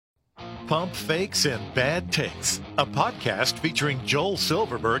Pump Fakes and Bad Takes, a podcast featuring Joel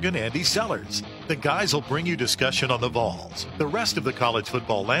Silverberg and Andy Sellers. The guys will bring you discussion on the Vols, the rest of the college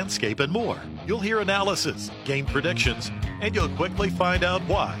football landscape, and more. You'll hear analysis, game predictions, and you'll quickly find out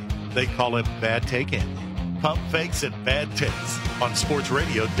why they call him Bad Take Andy. Pump Fakes and Bad Takes on Sports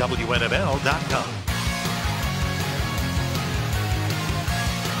Radio WNML.com.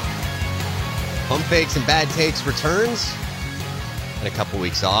 Pump Fakes and Bad Takes returns. And a couple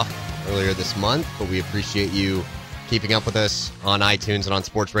weeks off earlier this month, but we appreciate you keeping up with us on iTunes and on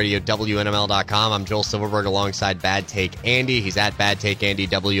Sports Radio WNML.com. I'm Joel Silverberg alongside Bad Take Andy. He's at Bad Take Andy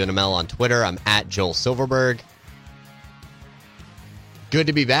WNML on Twitter. I'm at Joel Silverberg. Good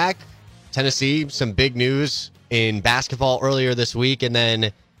to be back. Tennessee, some big news in basketball earlier this week, and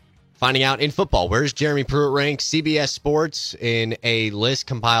then finding out in football. Where's Jeremy Pruitt ranked? CBS Sports in a list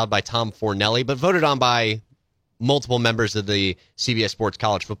compiled by Tom Fornelli, but voted on by multiple members of the CBS Sports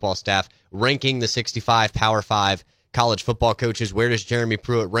college football staff, ranking the 65 Power 5 college football coaches. Where does Jeremy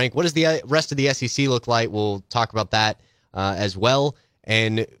Pruitt rank? What does the rest of the SEC look like? We'll talk about that as well.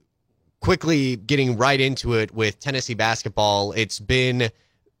 And quickly getting right into it with Tennessee basketball, it's been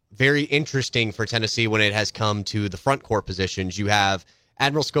very interesting for Tennessee when it has come to the front court positions. You have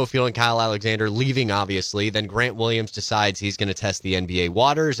Admiral Schofield and Kyle Alexander leaving, obviously. Then Grant Williams decides he's going to test the NBA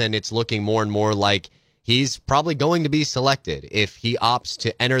waters, and it's looking more and more like he's probably going to be selected if he opts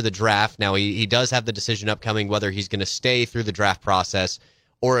to enter the draft. Now, he does have the decision upcoming whether he's going to stay through the draft process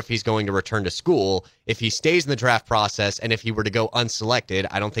or if he's going to return to school. If he stays in the draft process and if he were to go unselected,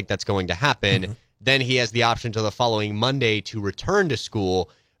 I don't think that's going to happen. Then he has the option to the following Monday to return to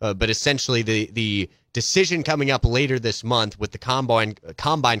school. But essentially, the decision coming up later this month with the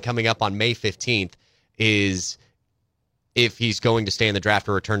combine coming up on May 15th is if he's going to stay in the draft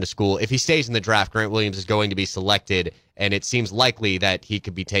or return to school. If he stays in the draft, Grant Williams is going to be selected, and it seems likely that he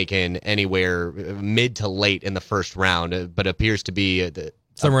could be taken anywhere mid to late in the first round, but appears to be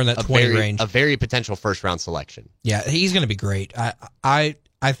somewhere in that 20 range. A very potential first-round selection. Yeah, he's going to be great. I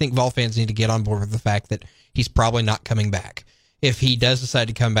think Vol fans need to get on board with the fact that he's probably not coming back. If he does decide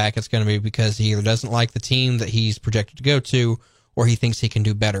to come back, it's going to be because he either doesn't like the team that he's projected to go to or he thinks he can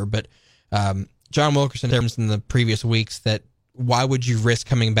do better. But John Wilkerson said in the previous weeks that why would you risk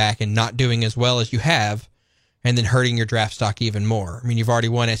coming back and not doing as well as you have and then hurting your draft stock even more? I mean, you've already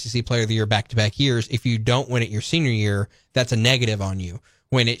won SEC Player of the Year back-to-back years. If you don't win it your senior year, that's a negative on you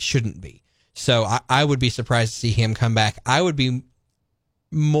when it shouldn't be. So I would be surprised to see him come back. I would be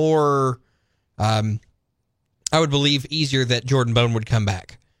more... I would believe easier that Jordan Bone would come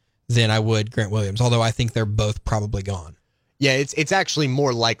back than I would Grant Williams, although I think they're both probably gone. Yeah, it's actually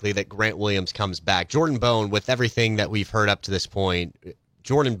more likely that Grant Williams comes back. Jordan Bone, with everything that we've heard up to this point,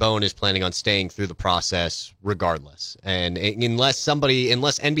 Jordan Bone is planning on staying through the process regardless. And unless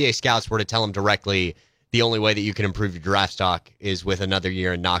NBA scouts were to tell him directly, the only way that you can improve your draft stock is with another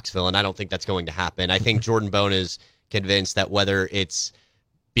year in Knoxville, and I don't think that's going to happen. I think Jordan Bone is convinced that whether it's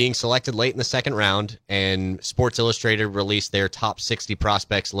being selected late in the second round, and Sports Illustrated released their top 60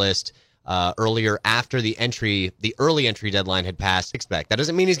 prospects list earlier after the early entry deadline had passed. That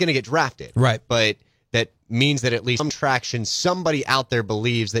doesn't mean he's going to get drafted. Right. But that means that at least some traction, somebody out there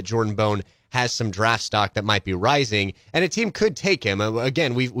believes that Jordan Bone has some draft stock that might be rising, and a team could take him.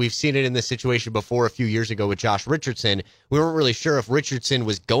 Again, we've seen it in this situation before a few years ago with Josh Richardson. We weren't really sure if Richardson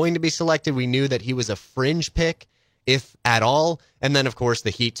was going to be selected. We knew that he was a fringe pick, if at all. And then, of course,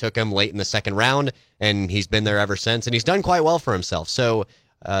 the Heat took him late in the second round, and he's been there ever since, and he's done quite well for himself. So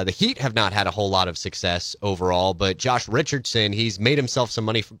the Heat have not had a whole lot of success overall, but Josh Richardson, he's made himself some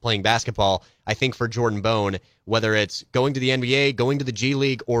money from playing basketball. I think for Jordan Bone, whether it's going to the NBA, going to the G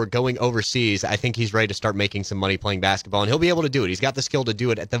League, or going overseas, I think he's ready to start making some money playing basketball, and he'll be able to do it. He's got the skill to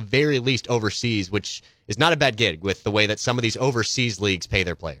do it at the very least overseas, which is not a bad gig with the way that some of these overseas leagues pay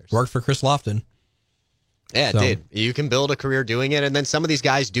their players. Worked for Chris Lofton. Yeah, it did. You can build a career doing it, and then some of these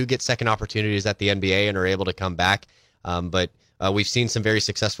guys do get second opportunities at the NBA and are able to come back. But we've seen some very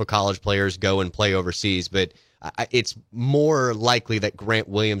successful college players go and play overseas, but it's more likely that Grant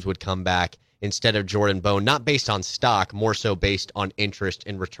Williams would come back instead of Jordan Bone, not based on stock, more so based on interest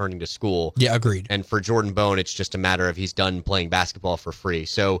in returning to school. Yeah, agreed. And for Jordan Bone, it's just a matter of he's done playing basketball for free.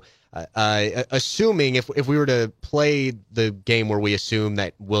 So assuming if we were to play the game where we assume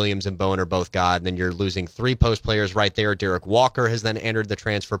that Williams and Bone are both God, then you're losing three post players right there. Derek Walker has then entered the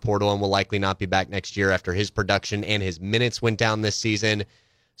transfer portal and will likely not be back next year after his production and his minutes went down this season.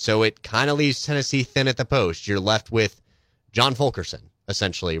 So it kind of leaves Tennessee thin at the post. You're left with John Fulkerson,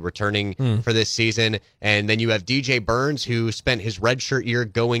 essentially, returning for this season. And then you have DJ Burns, who spent his redshirt year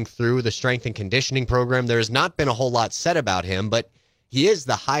going through the strength and conditioning program. There's not been a whole lot said about him, but he is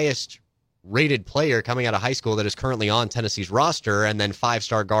the highest rated player coming out of high school that is currently on Tennessee's roster. And then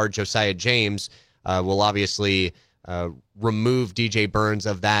 5-star guard Josiah James will obviously remove DJ Burns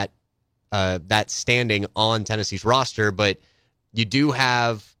of that standing on Tennessee's roster. But you do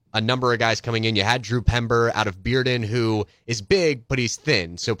have a number of guys coming in. You had Drew Pember out of Bearden, who is big, but he's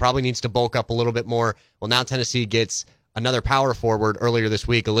thin, so probably needs to bulk up a little bit more. Well, now Tennessee gets another power forward earlier this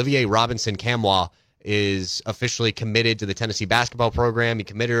week. Olivier Robinson-Camwa is officially committed to the Tennessee basketball program. He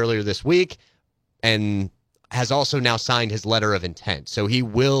committed earlier this week and has also now signed his letter of intent. So he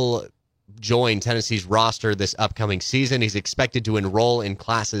will join Tennessee's roster this upcoming season. He's expected to enroll in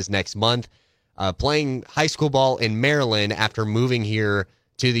classes next month, playing high school ball in Maryland after moving here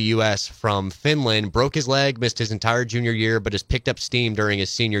to the U.S. from Finland. Broke his leg, missed his entire junior year, but has picked up steam during his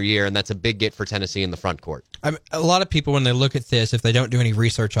senior year, and that's a big get for Tennessee in the front court. A lot of people, when they look at this, if they don't do any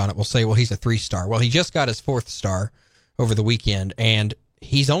research on it, will say, well, he's a 3-star. Well, he just got his 4th star over the weekend, and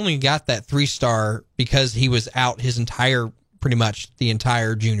he's only got that 3-star because he was out pretty much the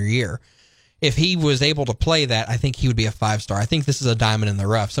entire junior year. If he was able to play that, I think he would be a 5-star. I think this is a diamond in the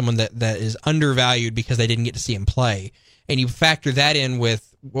rough, someone that is undervalued because they didn't get to see him play. And you factor that in with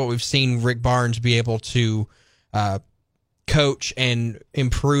what we've seen Rick Barnes be able to coach and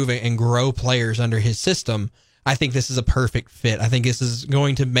improve and grow players under his system, I think this is a perfect fit. I think this is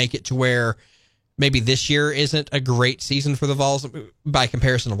going to make it to where maybe this year isn't a great season for the Vols by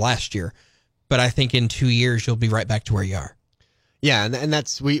comparison to last year, but I think in 2 years you'll be right back to where you are. Yeah, and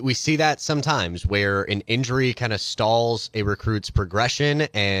that's we see that sometimes where an injury kind of stalls a recruit's progression,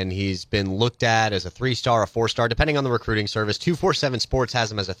 and he's been looked at as a 3-star, a 4-star, depending on the recruiting service. 247 Sports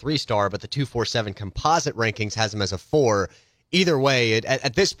has him as a 3-star, but the 247 composite rankings has him as a 4. Either way,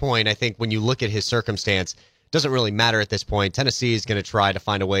 at this point, I think when you look at his circumstance, it doesn't really matter at this point. Tennessee is going to try to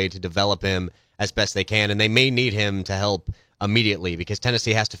find a way to develop him as best they can, and they may need him to help immediately because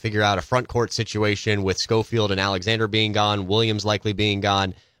Tennessee has to figure out a front court situation with Schofield and Alexander being gone, Williams likely being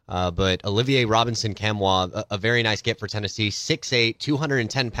gone. But Olivier Robinson-Camwa, a very nice get for Tennessee, 6'8",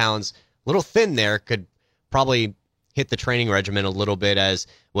 210 pounds, a little thin there, could probably hit the training regimen a little bit as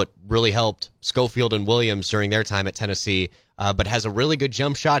what really helped Schofield and Williams during their time at Tennessee, but has a really good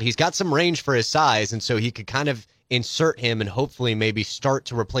jump shot. He's got some range for his size, and so he could kind of insert him and hopefully maybe start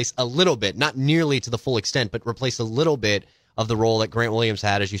to replace a little bit, not nearly to the full extent, but replace a little bit of the role that Grant Williams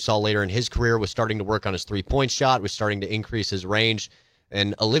had, as you saw later in his career, was starting to work on his three-point shot, was starting to increase his range,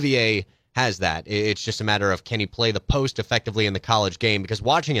 and Olivier has that. It's just a matter of can he play the post effectively in the college game, because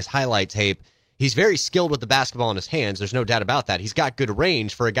watching his highlight tape, he's very skilled with the basketball in his hands. There's no doubt about that. He's got good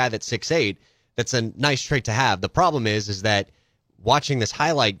range for a guy that's 6'8". That's a nice trait to have. The problem is that watching this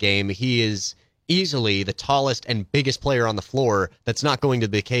highlight game, he is easily the tallest and biggest player on the floor. That's not going to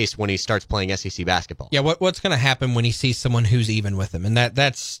be the case when he starts playing SEC basketball. Yeah, what's going to happen when he sees someone who's even with him? And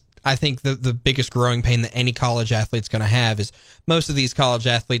that's I think the biggest growing pain that any college athlete's going to have is most of these college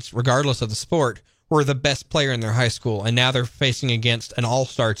athletes, regardless of the sport, were the best player in their high school, and now they're facing against an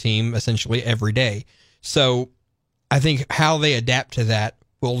all-star team essentially every day. So I think how they adapt to that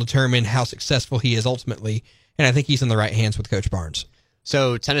will determine how successful he is ultimately, and I think he's in the right hands with Coach Barnes.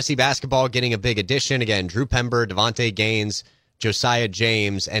 So Tennessee basketball getting a big addition. Again, Drew Pember, Devontae Gaines, Josiah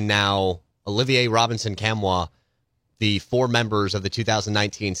James, and now Olivier Robinson-Camwa, the 4 members of the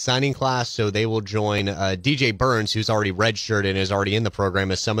 2019 signing class. So they will join DJ Burns, who's already redshirted and is already in the program,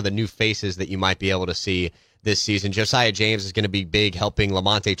 as some of the new faces that you might be able to see this season. Josiah James is going to be big, helping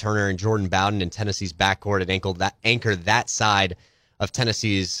Lamonte Turner and Jordan Bowden in Tennessee's backcourt and anchor that side of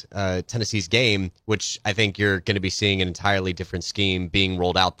Tennessee's game, which I think you're going to be seeing an entirely different scheme being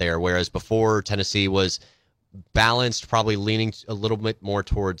rolled out there. Whereas before, Tennessee was balanced, probably leaning a little bit more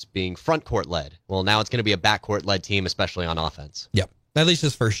towards being front court led. Well, now it's going to be a backcourt led team, especially on offense. Yep, at least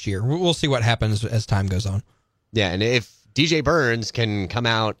his first year. We'll see what happens as time goes on. Yeah, and if DJ Burns can come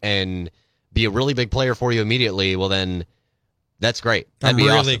out and be a really big player for you immediately, well then that's great. I'm be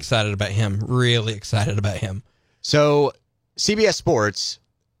really awesome. excited about him. Really excited about him. So CBS Sports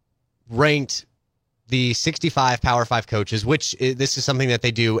ranked the 65 Power 5 coaches, which this is something that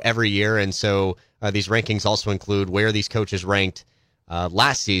they do every year, and so these rankings also include where these coaches ranked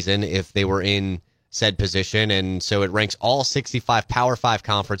last season if they were in said position, and so it ranks all 65 Power 5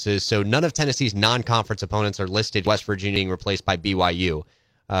 conferences, so none of Tennessee's non-conference opponents are listed, West Virginia being replaced by BYU.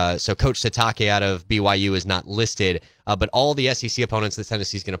 So Coach Satake out of BYU is not listed, but all the SEC opponents that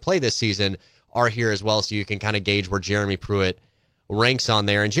Tennessee's going to play this season are here as well, so you can kind of gauge where Jeremy Pruitt ranks on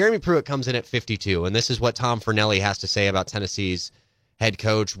there. And Jeremy Pruitt comes in at 52, and this is what Tom Fornelli has to say about Tennessee's head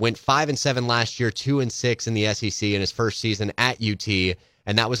coach. Went 5-7 last year, 2-6 in the SEC in his first season at UT,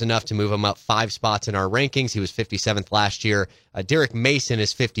 and that was enough to move him up 5 spots in our rankings. He was 57th last year. Derek Mason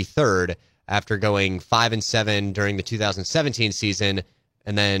is 53rd. after going 5-7 during the 2017 season,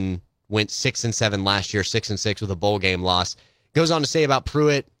 and then went 6-7 last year, 6-6 with a bowl game loss. Goes on to say about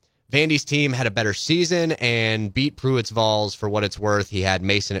Pruitt, Vandy's team had a better season and beat Pruitt's Vols for what it's worth. He had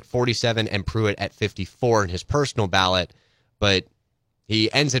Mason at 47 and Pruitt at 54 in his personal ballot, but he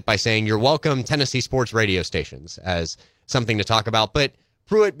ends it by saying, "You're welcome, Tennessee sports radio stations," as something to talk about. But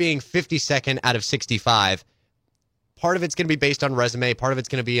Pruitt being 52nd out of 65, part of it's going to be based on resume, part of it's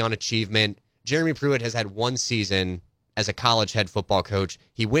going to be on achievement. Jeremy Pruitt has had one season as a college head football coach.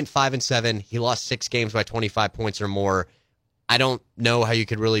 He went 5-7. He lost 6 games by 25 points or more. I don't know how you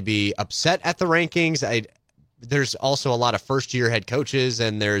could really be upset at the rankings. There's also a lot of first-year head coaches,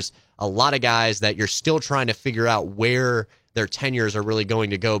 and there's a lot of guys that you're still trying to figure out where their tenures are really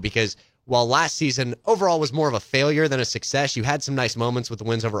going to go, because while last season overall was more of a failure than a success, you had some nice moments with the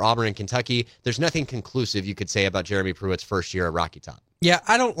wins over Auburn and Kentucky. There's nothing conclusive you could say about Jeremy Pruitt's first year at Rocky Top. Yeah,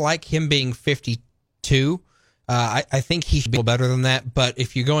 I don't like him being 52. I think he should be better than that, but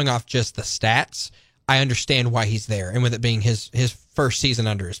if you're going off just the stats, I understand why he's there, and with it being his first season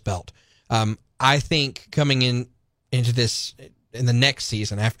under his belt. I think coming into this in the next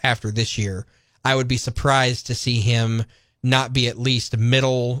season after this year, I would be surprised to see him not be at least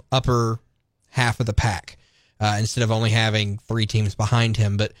middle, upper half of the pack instead of only having 3 teams behind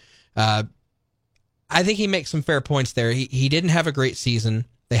him. But I think he makes some fair points there. He didn't have a great season.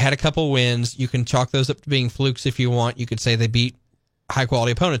 They had a couple wins. You can chalk those up to being flukes if you want. You could say they beat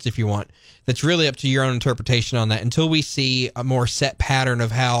high-quality opponents if you want. That's really up to your own interpretation on that. Until we see a more set pattern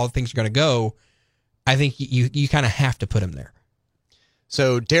of how things are going to go, I think you kind of have to put him there.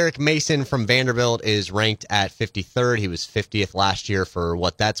 So Derek Mason from Vanderbilt is ranked at 53rd. He was 50th last year for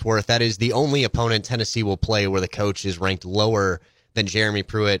what that's worth. That is the only opponent Tennessee will play where the coach is ranked lower than Jeremy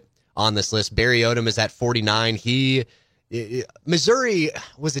Pruitt on this list. Barry Odom is at 49. Missouri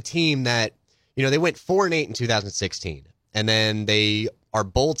was a team that, they went 4-8 in 2016. And then they are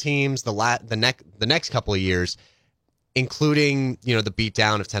bowl teams the next couple of years, including, the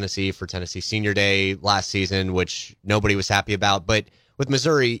beatdown of Tennessee for Tennessee Senior Day last season, which nobody was happy about. But with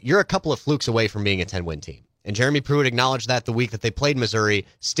Missouri, you're a couple of flukes away from being a 10-win team. And Jeremy Pruitt acknowledged that the week that they played Missouri.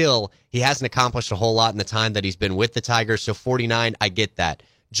 Still, he hasn't accomplished a whole lot in the time that he's been with the Tigers. So 49, I get that.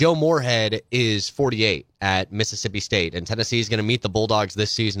 Joe Moorhead is 48 at Mississippi State, and Tennessee is going to meet the Bulldogs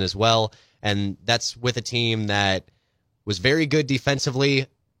this season as well. And that's with a team that was very good defensively.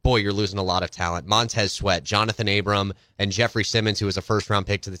 Boy, you're losing a lot of talent. Montez Sweat, Jonathan Abram, and Jeffrey Simmons, who was a first-round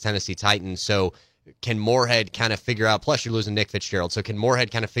pick to the Tennessee Titans. So can Moorhead kind of figure out, plus you're losing Nick Fitzgerald, so can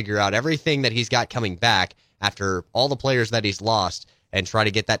Moorhead kind of figure out everything that he's got coming back after all the players that he's lost and try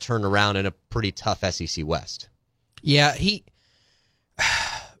to get that turned around in a pretty tough SEC West? Yeah,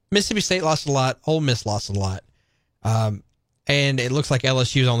 Mississippi State lost a lot. Ole Miss lost a lot. And it looks like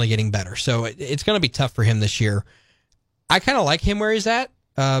LSU is only getting better. So it's going to be tough for him this year. I kind of like him where he's at.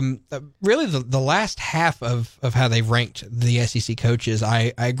 Really, the last half of how they've ranked the SEC coaches,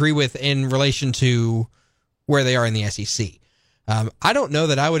 I agree with in relation to where they are in the SEC. I don't know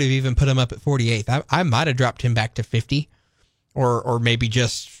that I would have even put him up at 48th. I might have dropped him back to 50 or maybe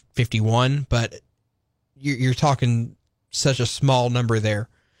just 51, but you're talking such a small number there.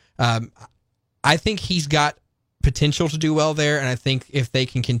 I think he's got potential to do well there, and I think if they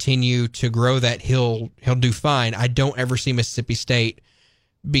can continue to grow that, he'll do fine. I don't ever see Mississippi State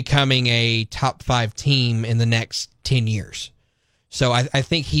becoming a top 5 team in the next 10 years. So I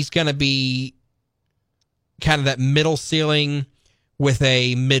think he's going to be kind of that middle ceiling with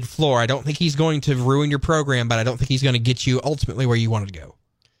a mid floor. I don't think he's going to ruin your program, but I don't think he's going to get you ultimately where you wanted to go.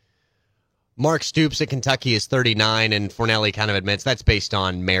 Mark Stoops at Kentucky is 39, and Fornelli kind of admits that's based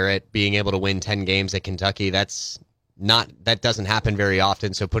on merit. Being able to win 10 games at Kentucky, that doesn't happen very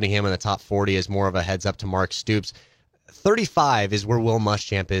often, so putting him in the top 40 is more of a heads up to Mark Stoops. 35 is where Will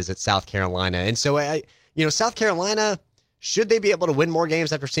Muschamp is at South Carolina. And so, South Carolina, should they be able to win more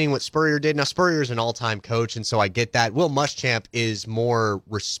games after seeing what Spurrier did? Now, Spurrier is an all-time coach, and so I get that. Will Muschamp is more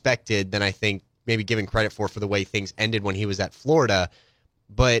respected than I think maybe given credit for the way things ended when he was at Florida.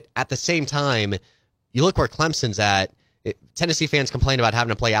 But at the same time, you look where Clemson's at. Tennessee fans complain about having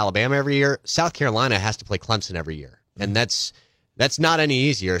to play Alabama every year. South Carolina has to play Clemson every year. And that's not any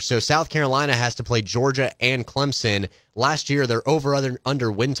easier. So South Carolina has to play Georgia and Clemson. Last year, their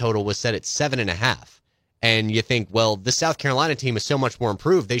over-under win total was set at 7.5. And you think, well, the South Carolina team is so much more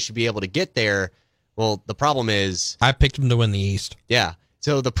improved. They should be able to get there. Well, the problem is... I picked them to win the East. Yeah.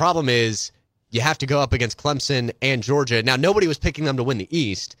 So the problem is... you have to go up against Clemson and Georgia. Now, nobody was picking them to win the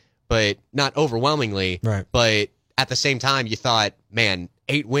East, but not overwhelmingly. Right. But at the same time, you thought, man,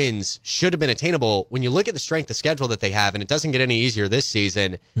 8 wins should have been attainable. When you look at the strength of schedule that they have, and it doesn't get any easier this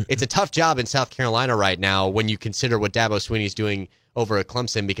season, it's a tough job in South Carolina right now when you consider what Dabo Swinney's doing over at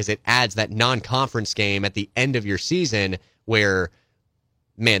Clemson, because it adds that non-conference game at the end of your season where,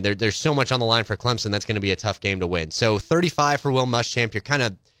 man, there's so much on the line for Clemson. That's going to be a tough game to win. So 35 for Will Muschamp. You're kind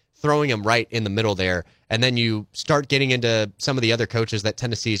of throwing him right in the middle there. And then you start getting into some of the other coaches that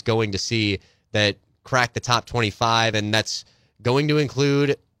Tennessee is going to see that crack the top 25, and that's going to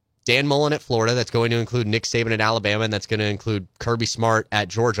include Dan Mullen at Florida. That's going to include Nick Saban at Alabama, and that's going to include Kirby Smart at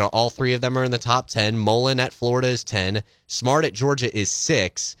Georgia. All 3 of them are in the top 10. Mullen at Florida is 10. Smart at Georgia is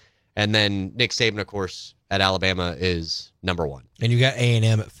 6. And then Nick Saban, of course, at Alabama is number 1. And you got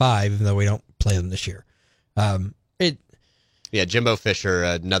A&M at 5, even though we don't play them this year. Yeah, Jimbo Fisher,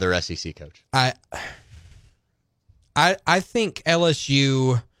 another SEC coach. I think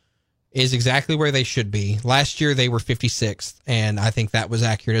LSU is exactly where they should be. Last year they were 56th, and I think that was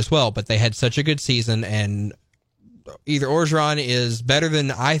accurate as well. But they had such a good season, and either Orgeron is better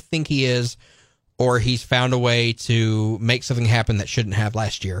than I think he is, or he's found a way to make something happen that shouldn't have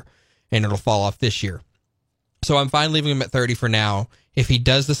last year, and it'll fall off this year. So I'm fine leaving him at 30 for now. If he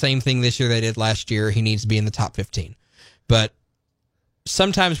does the same thing this year they did last year, he needs to be in the top 15. But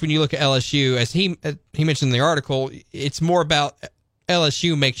sometimes when you look at LSU, as he mentioned in the article, it's more about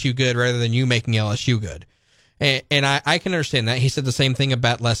LSU makes you good rather than you making LSU good. And I can understand that. He said the same thing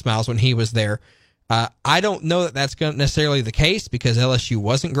about Les Miles when he was there. I don't know that that's necessarily the case because LSU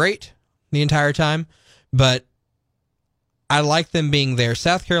wasn't great the entire time, but I like them being there.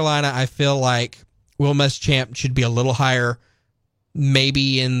 South Carolina, I feel like Will Muschamp should be a little higher,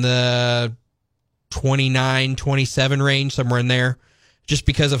 maybe in the 29, 27 range, somewhere in there, just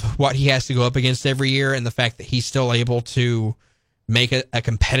because of what he has to go up against every year and the fact that he's still able to make a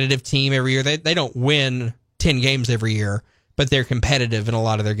competitive team every year. They don't win 10 games every year, but they're competitive in a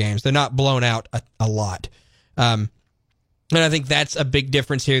lot of their games. They're not blown out a lot. And I think that's a big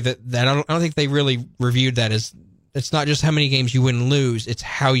difference here that I don't think they really reviewed that as it's not just how many games you win and lose, it's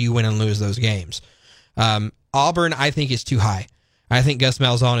how you win and lose those games. Auburn, I think, is too high. I think Gus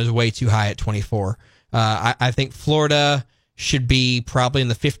Malzahn is way too high at 24. I think Florida should be probably in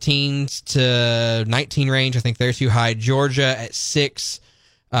the 15s to 19 range. I think they're too high. Georgia at 6.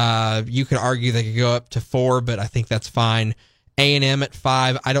 You could argue they could go up to 4, but I think that's fine. A&M at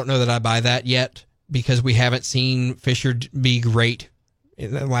 5. I don't know that I buy that yet because we haven't seen Fisher be great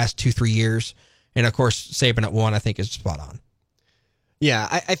in the last 2-3 years. And, of course, Saban at 1 I think is spot on. Yeah,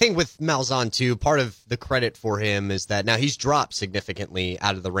 I think with Malzahn, too, part of the credit for him is that now he's dropped significantly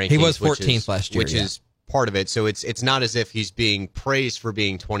out of the rankings. He was 14th last year. Which is part of it. So it's not as if he's being praised for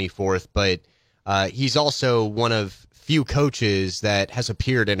being 24th, but he's also one of few coaches that has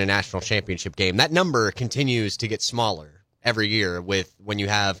appeared in a national championship game. That number continues to get smaller every year with when you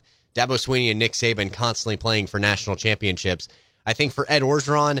have Dabo Swinney and Nick Saban constantly playing for national championships. I think for Ed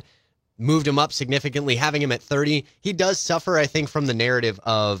Orgeron, moved him up significantly, having him at 30. He does suffer, I think, from the narrative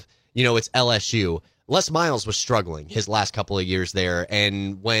of, it's LSU. Les Miles was struggling his last couple of years there,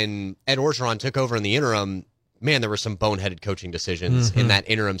 and when Ed Orgeron took over in the interim, man, there were some boneheaded coaching decisions in that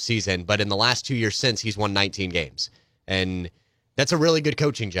interim season, but in the last 2 years since, he's won 19 games. And that's a really good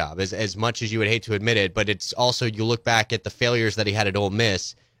coaching job, as much as you would hate to admit it, but it's also, you look back at the failures that he had at Ole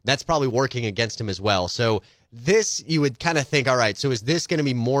Miss, that's probably working against him as well. So this, you would kind of think, all right, so is this going to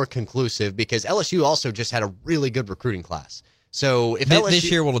be more conclusive? Because LSU also just had a really good recruiting class. So if LSU, this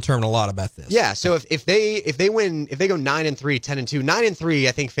year will determine a lot about this. Yeah, so if they go 9-3, 10-2, 9-3,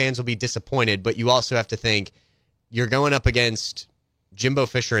 I think fans will be disappointed, but you also have to think you're going up against Jimbo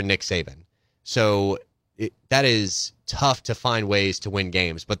Fisher and Nick Saban. So that is tough to find ways to win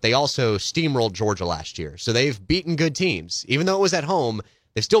games, but they also steamrolled Georgia last year. So they've beaten good teams. Even though it was at home,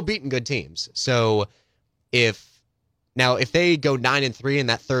 they've still beaten good teams. So if they go 9-3 and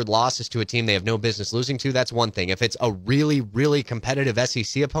that third loss is to a team they have no business losing to, that's one thing. If it's a really, really competitive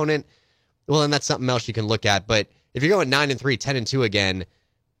SEC opponent, well, then that's something else you can look at. But if you're going 9-3, 10-2 again,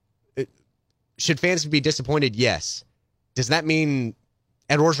 should fans be disappointed? Yes. Does that mean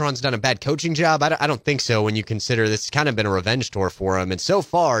Ed Orgeron's done a bad coaching job? I don't think so when you consider this has kind of been a revenge tour for him. And so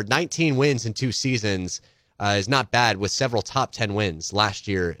far, 19 wins in 2 seasons is not bad, with several top 10 wins last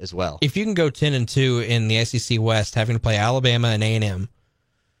year as well. If you can go 10-2 in the SEC West, having to play Alabama and A&M,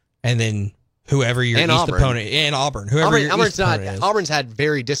 and then whoever your East opponent, and Auburn, whoever your East opponent is. Auburn's had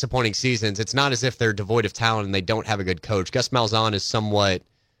very disappointing seasons. It's not as if they're devoid of talent and they don't have a good coach. Gus Malzahn is somewhat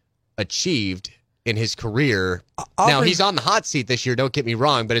achieved in his career. Now, he's on the hot seat this year, don't get me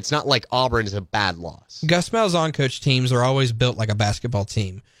wrong, but it's not like Auburn is a bad loss. Gus Malzahn coach teams are always built like a basketball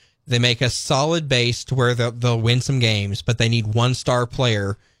team. They make a solid base to where they'll win some games, but they need one star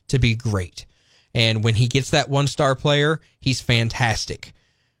player to be great. And when he gets that one star player, he's fantastic.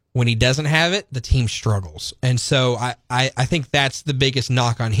 When he doesn't have it, the team struggles. And so I think that's the biggest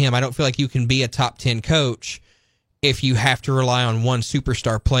knock on him. I don't feel like you can be a top 10 coach if you have to rely on one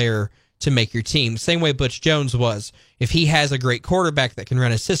superstar player to make your team. Same way Butch Jones was. If he has a great quarterback that can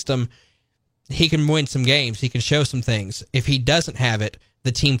run a system, he can win some games. He can show some things. If he doesn't have it,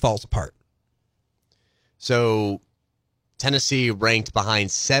 the team falls apart. So Tennessee ranked behind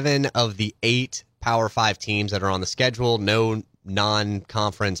 7 of the 8 Power 5 teams that are on the schedule. No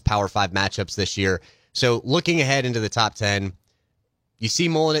non-conference Power 5 matchups this year. So looking ahead into the top 10, you see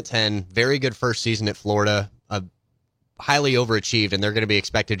Mullen at 10, very good first season at Florida, highly overachieved, and they're going to be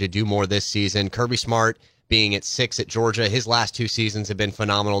expected to do more this season. Kirby Smart being at 6 at Georgia. His last 2 seasons have been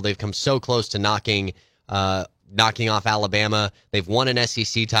phenomenal. They've come so close to knocking off Alabama. They've won an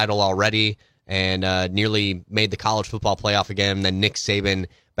SEC title already and nearly made the college football playoff again. Then Nick Saban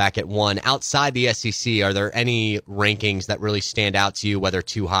back at 1. Outside the SEC, are there any rankings that really stand out to you, whether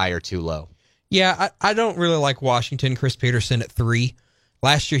too high or too low? Yeah, I don't really like Washington. Chris Peterson at 3.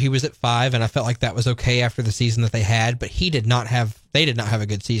 Last year he was at 5, and I felt like that was okay after the season that they had, but they did not have a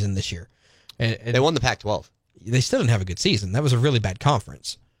good season this year. And they won the Pac-12. They still didn't have a good season. That was a really bad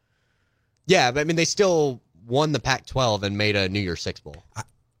conference. Yeah, but I mean, they still won the Pac-12 and made a New Year's Six Bowl.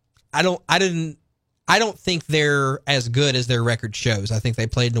 I don't think they're as good as their record shows. I think they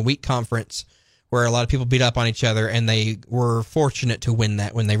played in a weak conference where a lot of people beat up on each other, and they were fortunate to win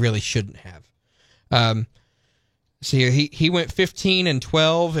that when they really shouldn't have. So he went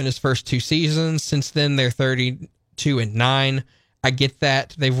 15-12 in his first 2 seasons. Since then, they're 32-9. I get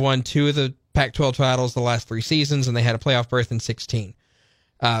that. They've won 2 of the Pac-12 titles the last 3 seasons, and they had a playoff berth in 16.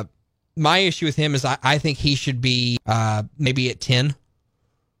 My issue with him is I think he should be maybe at 10.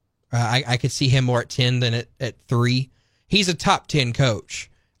 I could see him more at 10 than at 3. He's a top 10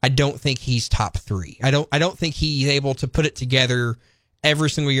 coach. I don't think he's top 3. I don't think he's able to put it together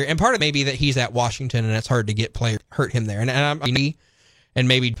every single year. And part of it may be that he's at Washington and it's hard to get players hurt him there. And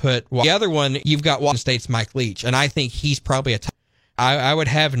maybe put the other one, you've got Washington State's Mike Leach, and I think he's probably a top. I would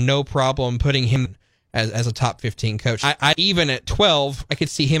have no problem putting him as a top 15 coach. I even at 12, I could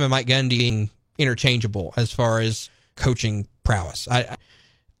see him and Mike Gundy being interchangeable as far as coaching prowess.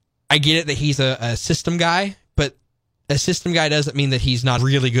 I get it that he's a system guy, but a system guy doesn't mean that he's not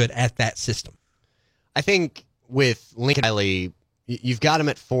really good at that system. I think with Lincoln Riley, you've got him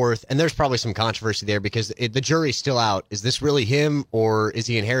at 4th, and there's probably some controversy there because the jury's still out. Is this really him, or is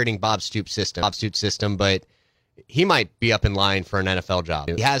he inheriting Bob Stoops' system? But he might be up in line for an NFL job.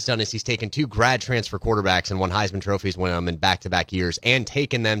 What he has done is he's taken 2 grad transfer quarterbacks and won Heisman trophies with them in back-to-back years and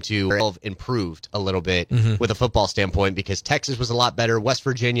taken them to improved a little bit with a football standpoint because Texas was a lot better. West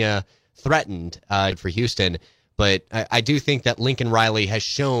Virginia threatened for Houston. But I do think that Lincoln Riley has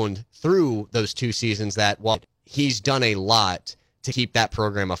shown through those 2 seasons that while he's done a lot to keep that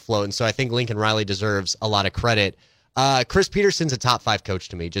program afloat. And so I think Lincoln Riley deserves a lot of credit. Chris Peterson's a top 5 coach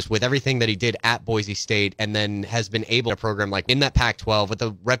to me, just with everything that he did at Boise State and then has been able to program like in that Pac-12 with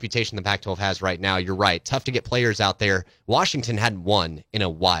the reputation the Pac-12 has right now. You're right. Tough to get players out there. Washington hadn't won in a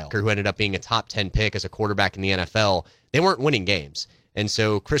while, who ended up being a top 10 pick as a quarterback in the NFL. They weren't winning games. And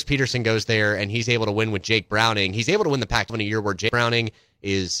so Chris Peterson goes there and he's able to win with Jake Browning. He's able to win the Pac-12 in a year where Jake Browning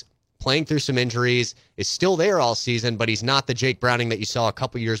is playing through some injuries, is still there all season, but he's not the Jake Browning that you saw a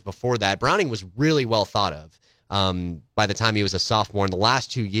couple years before that. Browning was really well thought of by the time he was a sophomore. In the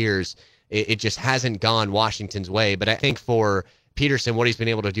last 2 years, it just hasn't gone Washington's way. But I think for Peterson, what he's been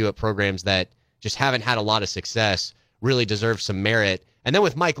able to do at programs that just haven't had a lot of success really deserves some merit. And then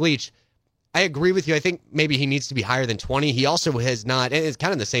with Mike Leach, I agree with you. I think maybe he needs to be higher than 20. He also has not, and it's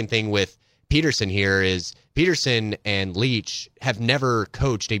kind of the same thing with Peterson here, is Peterson and Leach have never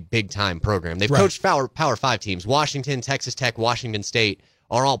coached a big-time program. They've coached Power 5 teams. Washington, Texas Tech, Washington State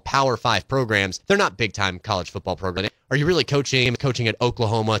are all Power 5 programs. They're not big-time college football programs. Are you really coaching at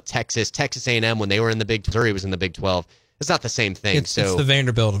Oklahoma, Texas A&M when they were in the Big 12? Missouri was in the Big 12. It's not the same thing. It's the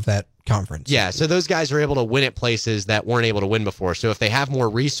Vanderbilt of that conference. Yeah, so those guys are able to win at places that weren't able to win before. So if they have more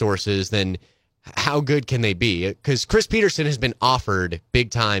resources, then how good can they be? Because Chris Peterson has been offered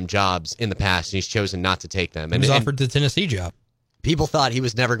big-time jobs in the past, and he's chosen not to take them. He was offered the Tennessee job. People thought he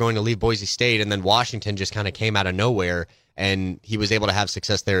was never going to leave Boise State, and then Washington just kind of came out of nowhere, and he was able to have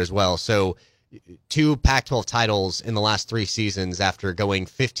success there as well. So 2 Pac-12 titles in the last 3 seasons after going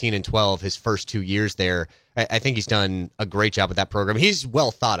 15-12 his first 2 years there. I think he's done a great job with that program. He's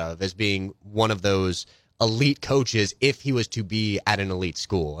well thought of as being one of those elite coaches if he was to be at an elite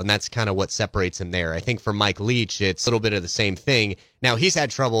school. And that's kind of what separates him there. I think for Mike Leach, it's a little bit of the same thing. Now, he's had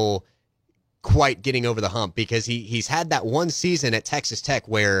trouble quite getting over the hump because he's had that one season at Texas Tech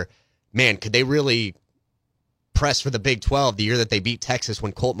where, man, could they really press for the Big 12 the year that they beat Texas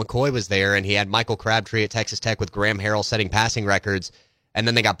when Colt McCoy was there, and he had Michael Crabtree at Texas Tech with Graham Harrell setting passing records, and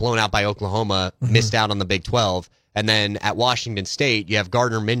then they got blown out by Oklahoma, missed out on the Big 12. And then at Washington State, you have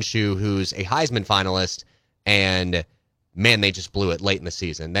Gardner Minshew, who's a Heisman finalist, and, man, they just blew it late in the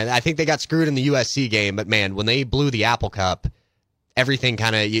season. And I think they got screwed in the USC game, but, man, when they blew the Apple Cup, everything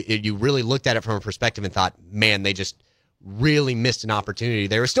kind of, you really looked at it from a perspective and thought, man, they just really missed an opportunity.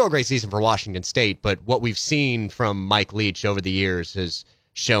 There was still a great season for Washington State, but what we've seen from Mike Leach over the years has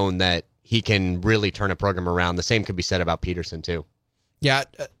shown that he can really turn a program around. The same could be said about Peterson, too. Yeah,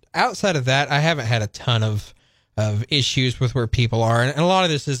 outside of that, I haven't had a ton of issues with where people are. And a lot of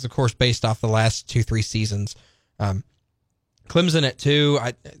this is, of course, based off the last 2-3 seasons. Clemson at 2,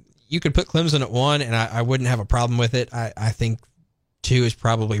 you could put Clemson at 1, and I wouldn't have a problem with it. I think 2 is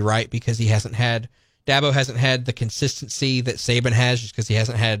probably right because Dabo hasn't had the consistency that Saban has just because he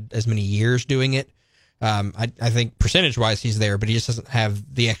hasn't had as many years doing it. I think percentage-wise he's there, but he just doesn't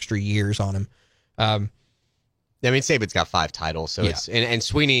have the extra years on him. I mean, Saban's got 5 titles, so it's and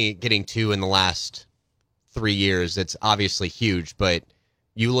Sweeney getting 2 in the last 3 years, it's obviously huge, but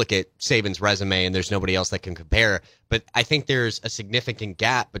you look at Saban's resume and there's nobody else that can compare. But I think there's a significant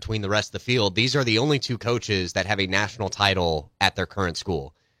gap between the rest of the field. These are the only 2 coaches that have a national title at their current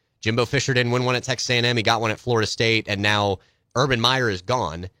school. Jimbo Fisher didn't win one at Texas A&M. He got one at Florida State, and now Urban Meyer is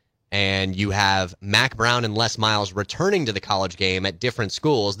gone. And you have Mac Brown and Les Miles returning to the college game at different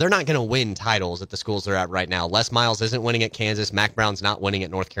schools. They're not going to win titles at the schools they're at right now. Les Miles isn't winning at Kansas. Mac Brown's not winning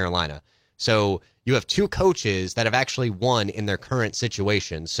at North Carolina. So you have 2 coaches that have actually won in their current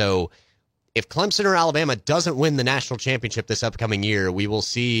situation. So if Clemson or Alabama doesn't win the national championship this upcoming year, we will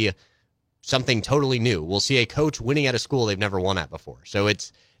see something totally new. We'll see a coach winning at a school they've never won at before. So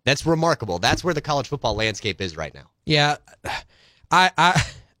that's remarkable. That's where the college football landscape is right now. Yeah,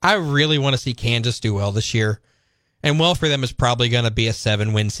 I really want to see Kansas do well this year. And well for them is probably going to be a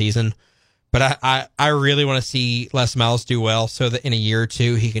 7-win season. But I really want to see Les Miles do well so that in a year or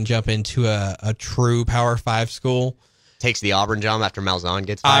 2 he can jump into a true Power 5 school. Takes the Auburn job after Malzahn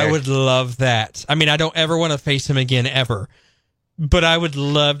gets fired. I would love that. I mean, I don't ever want to face him again ever. But I would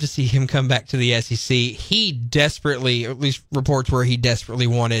love to see him come back to the SEC. He desperately, at least reports where he desperately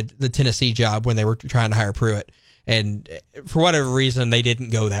wanted the Tennessee job when they were trying to hire Pruitt. And for whatever reason, they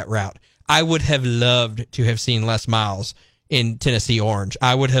didn't go that route. I would have loved to have seen Les Miles in Tennessee Orange.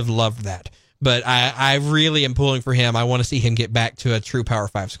 I would have loved that. But I really am pulling for him. I want to see him get back to a true Power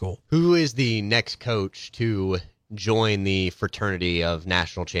 5 school. Who is the next coach to join the fraternity of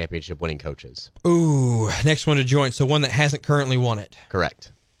national championship winning coaches? Ooh, next one to join. So one that hasn't currently won it.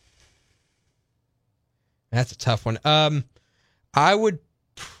 Correct. That's a tough one. I would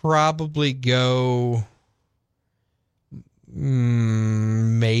probably go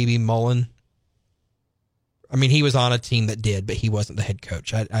maybe Mullen. I mean, he was on a team that did, but he wasn't the head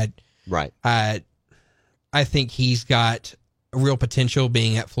coach. Right. I think he's got a real potential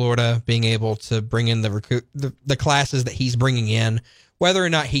being at Florida, being able to bring in the classes that he's bringing in. Whether or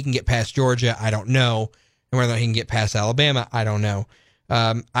not he can get past Georgia, I don't know. And whether he can get past Alabama, I don't know.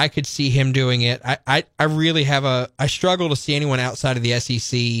 I could see him doing it. I really I struggle to see anyone outside of the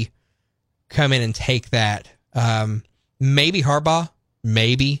SEC come in and take that. Maybe Harbaugh,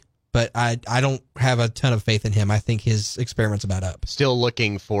 maybe. But I don't have a ton of faith in him. I think his experiment's about up. Still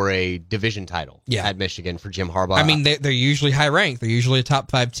looking for a division title at Michigan for Jim Harbaugh. I mean, they're usually high ranked. They're usually a top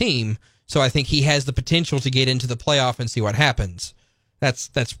 5 team. So I think he has the potential to get into the playoff and see what happens. That's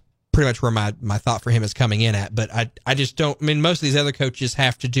pretty much where my thought for him is coming in at. But I just don't. I mean, most of these other coaches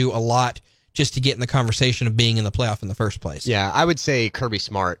have to do a lot just to get in the conversation of being in the playoff in the first place. Yeah, I would say Kirby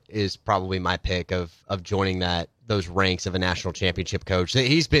Smart is probably my pick of joining those ranks of a national championship coach.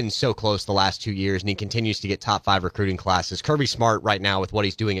 He's been so close the last 2 years, and he continues to get top 5 recruiting classes. Kirby Smart right now with what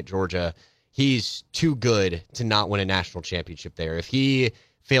he's doing at Georgia, he's too good to not win a national championship there. If he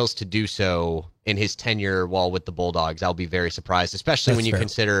fails to do so in his tenure while with the Bulldogs, I'll be very surprised, especially when you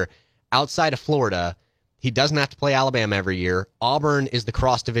consider outside of Florida, he doesn't have to play Alabama every year. Auburn is the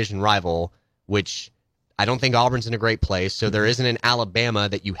cross-division rival, which I don't think Auburn's in a great place, so there isn't an Alabama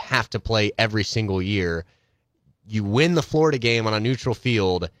that you have to play every single year. You win the Florida game on a neutral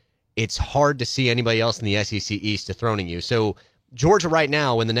field, it's hard to see anybody else in the SEC East dethroning you. So Georgia right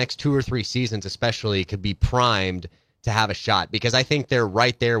now, in the next 2 or 3 seasons especially, could be primed to have a shot, because I think they're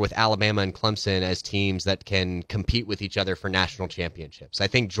right there with Alabama and Clemson as teams that can compete with each other for national championships. I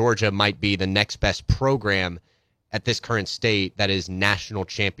think Georgia might be the next best program at this current state that is national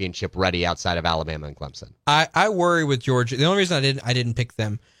championship ready outside of Alabama and Clemson. I worry with Georgia. The only reason I didn't pick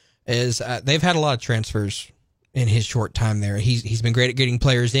them is they've had a lot of transfers in his short time there. He's been great at getting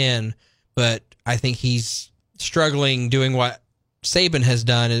players in, but I think he's struggling doing what Saban has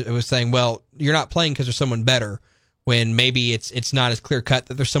done. It was saying, well, you're not playing because there's someone better, when maybe it's not as clear cut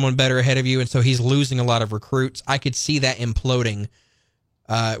that there's someone better ahead of you, and so he's losing a lot of recruits. I could see that imploding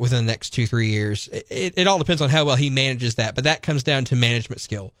within the next 2-3 years. It all depends on how well he manages that, but that comes down to management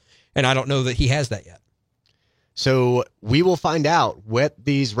skill, and I don't know that he has that yet. So we will find out what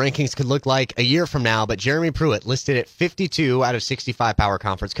these rankings could look like a year from now, but Jeremy Pruitt listed at 52 out of 65 Power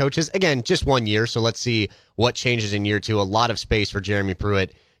Conference coaches. Again, just 1 year, so let's see what changes in year 2. A lot of space for Jeremy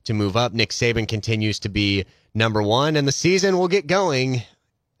Pruitt to move up. Nick Saban continues to be number 1, and the season will get going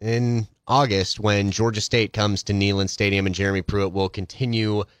in August when Georgia State comes to Neyland Stadium, and Jeremy Pruitt will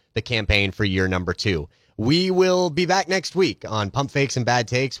continue the campaign for year number 2. We will be back next week on Pump Fakes and Bad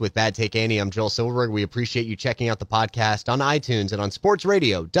Takes with Bad Take Andy. I'm Joel Silverberg. We appreciate you checking out the podcast on iTunes and on sports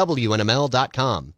radio, WNML.com.